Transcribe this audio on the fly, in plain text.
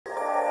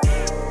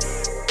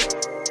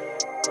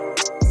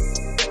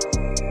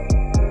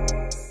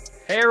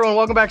everyone,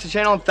 welcome back to the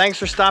channel and thanks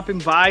for stopping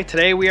by.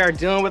 Today we are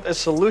dealing with a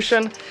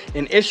solution,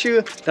 an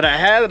issue that I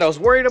had that I was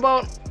worried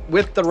about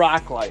with the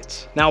rock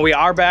lights. Now we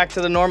are back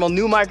to the normal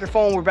new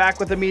microphone. We're back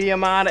with the Media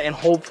Mod and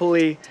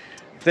hopefully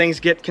things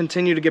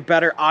continue to get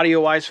better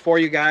audio wise for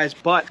you guys.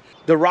 But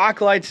the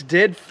rock lights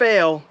did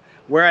fail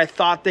where I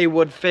thought they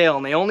would fail,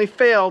 and they only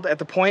failed at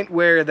the point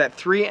where that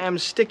 3M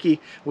sticky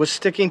was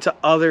sticking to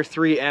other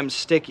 3M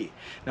sticky.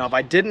 Now if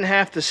I didn't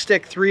have to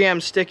stick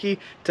 3M sticky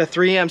to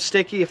 3M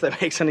sticky, if that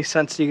makes any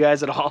sense to you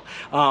guys at all,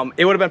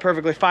 it would have been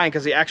perfectly fine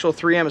because the actual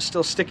 3M is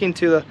still sticking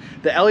to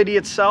the LED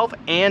itself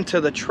and to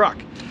the truck.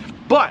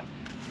 But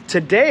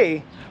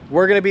today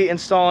we're going to be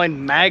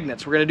installing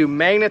magnets. We're going to do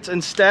magnets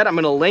instead. I'm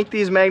going to link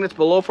these magnets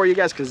below for you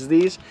guys because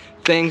these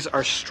things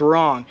are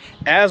strong,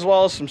 as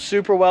well as some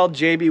super weld,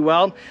 JB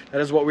Weld.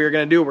 That is what we're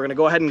going to do. We're going to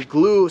go ahead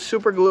and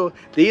super glue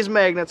these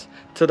magnets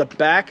to the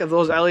back of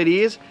those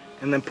LEDs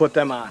and then put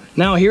them on.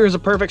 Now here's a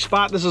perfect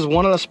spot. This is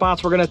one of the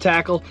spots we're going to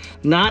tackle.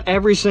 Not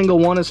every single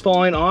one is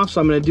falling off,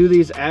 so I'm going to do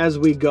these as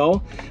we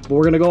go. But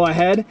we're going to go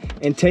ahead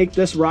and take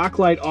this rock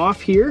light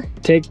off here,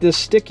 take this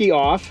sticky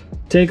off,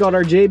 take out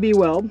our JB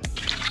Weld,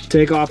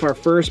 take off our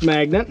first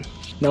magnet.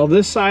 Now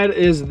this side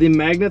is the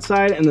magnet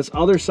side and this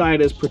other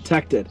side is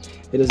protected.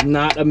 It is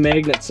not a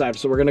magnet side.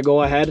 So we're gonna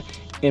go ahead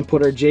and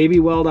put our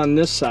JB Weld on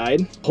this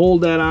side.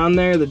 Hold that on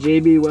there. The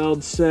JB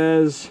Weld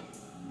says,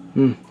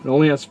 it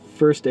only has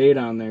first aid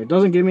on there. It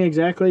doesn't give me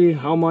exactly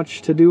how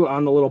much to do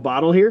on the little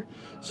bottle here.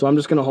 So I'm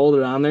just gonna hold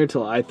it on there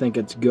till I think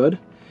it's good.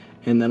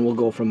 And then we'll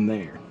go from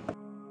there.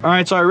 All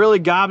right, so I really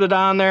gobbed it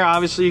on there.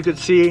 Obviously you could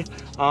see,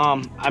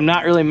 I'm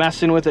not really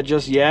messing with it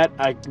just yet.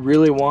 I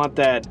really want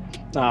that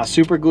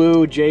super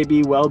glue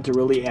JB Weld to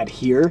really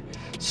adhere.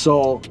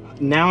 So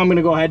now I'm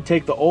gonna go ahead and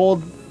take the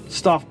old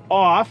stuff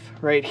off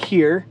right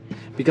here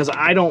because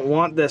I don't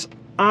want this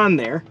on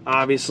there,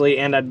 obviously,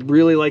 and I'd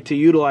really like to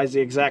utilize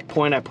the exact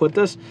point I put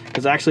this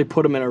because I actually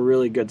put them in a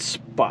really good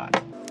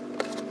spot.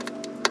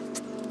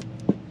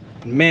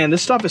 Man,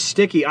 this stuff is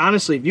sticky.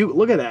 Honestly, if you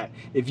look at that,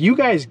 if you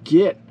guys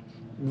get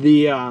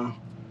the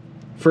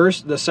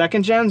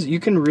second gens, you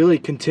can really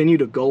continue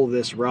to go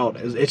this route.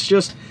 It's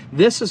just,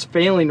 this is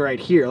failing right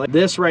here. Like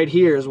this right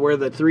here is where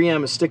the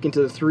 3M is sticking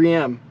to the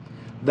 3M.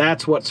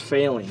 That's what's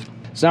failing.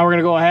 So now we're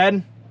gonna go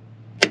ahead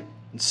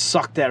and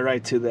suck that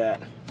right to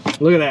that.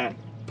 Look at that.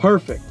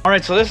 Perfect. All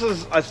right, so this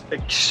is an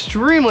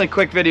extremely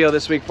quick video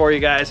this week for you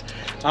guys.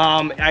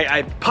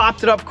 I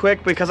popped it up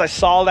quick because I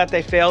saw that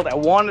they failed. I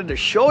wanted to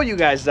show you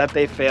guys that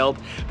they failed,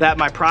 that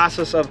my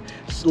process of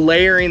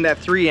layering that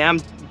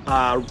 3M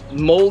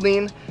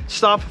molding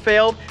stuff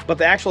failed, but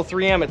the actual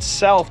 3M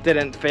itself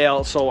didn't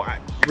fail. So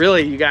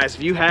really, you guys,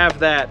 if you have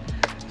that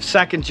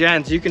second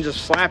gens, you can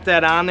just slap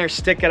that on there,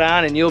 stick it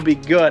on, and you'll be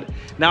good.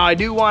 Now I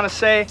do want to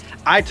say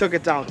I took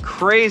it down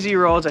crazy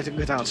roads. I took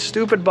it down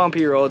stupid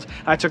bumpy roads.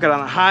 I took it on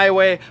the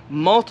highway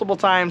multiple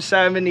times,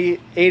 70,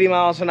 80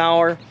 miles an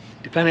hour,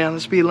 depending on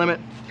the speed limit.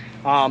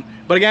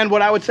 But again,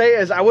 what I would say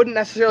is I wouldn't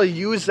necessarily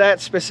use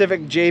that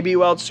specific JB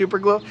Weld super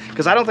glue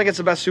because I don't think it's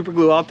the best super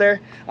glue out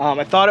there.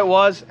 I thought it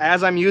was.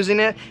 As I'm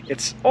using it,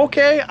 it's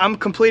okay. I'm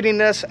completing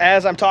this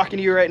as I'm talking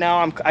to you right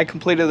now. I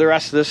completed the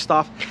rest of this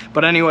stuff.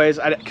 But anyways,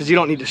 because you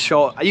don't need to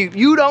show,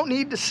 you don't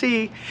need to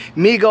see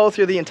me go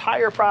through the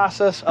entire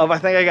process of, I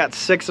think I got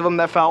 6 of them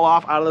that fell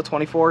off out of the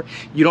 24.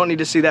 You don't need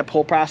to see that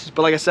pull process.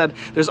 But like I said,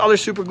 there's other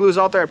super glues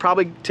out there. I'd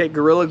probably take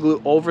Gorilla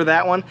Glue over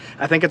that one.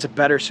 I think it's a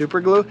better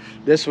super glue.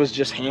 This was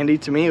just handy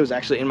to me. It was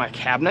actually in my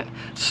cabinet.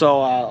 So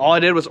all I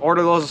did was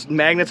order those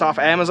magnets off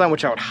Amazon,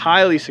 which I would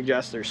highly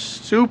suggest. They're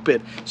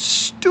stupid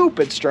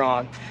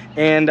strong.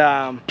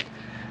 And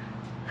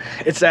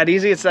it's that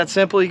easy, it's that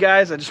simple, you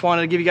guys. I just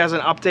wanted to give you guys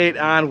an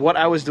update on what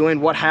I was doing,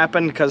 what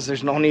happened, because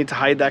there's no need to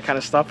hide that kind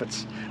of stuff.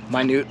 It's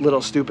minute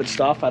little stupid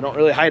stuff. I don't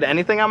really hide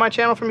anything on my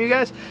channel from you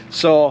guys.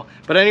 So,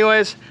 but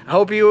anyways, I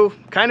hope you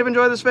kind of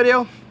enjoy this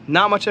video.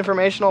 Not much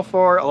informational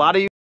for a lot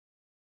of you.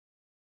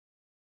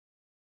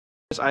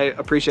 I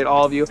appreciate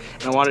all of you,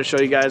 and I wanted to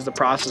show you guys the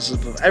process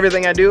of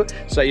everything I do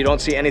so that you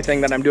don't see anything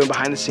that I'm doing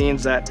behind the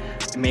scenes that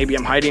maybe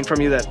I'm hiding from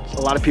you that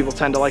a lot of people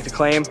tend to like to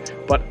claim,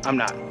 but I'm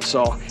not.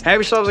 So have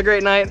yourselves a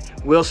great night.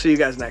 We'll see you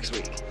guys next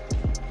week.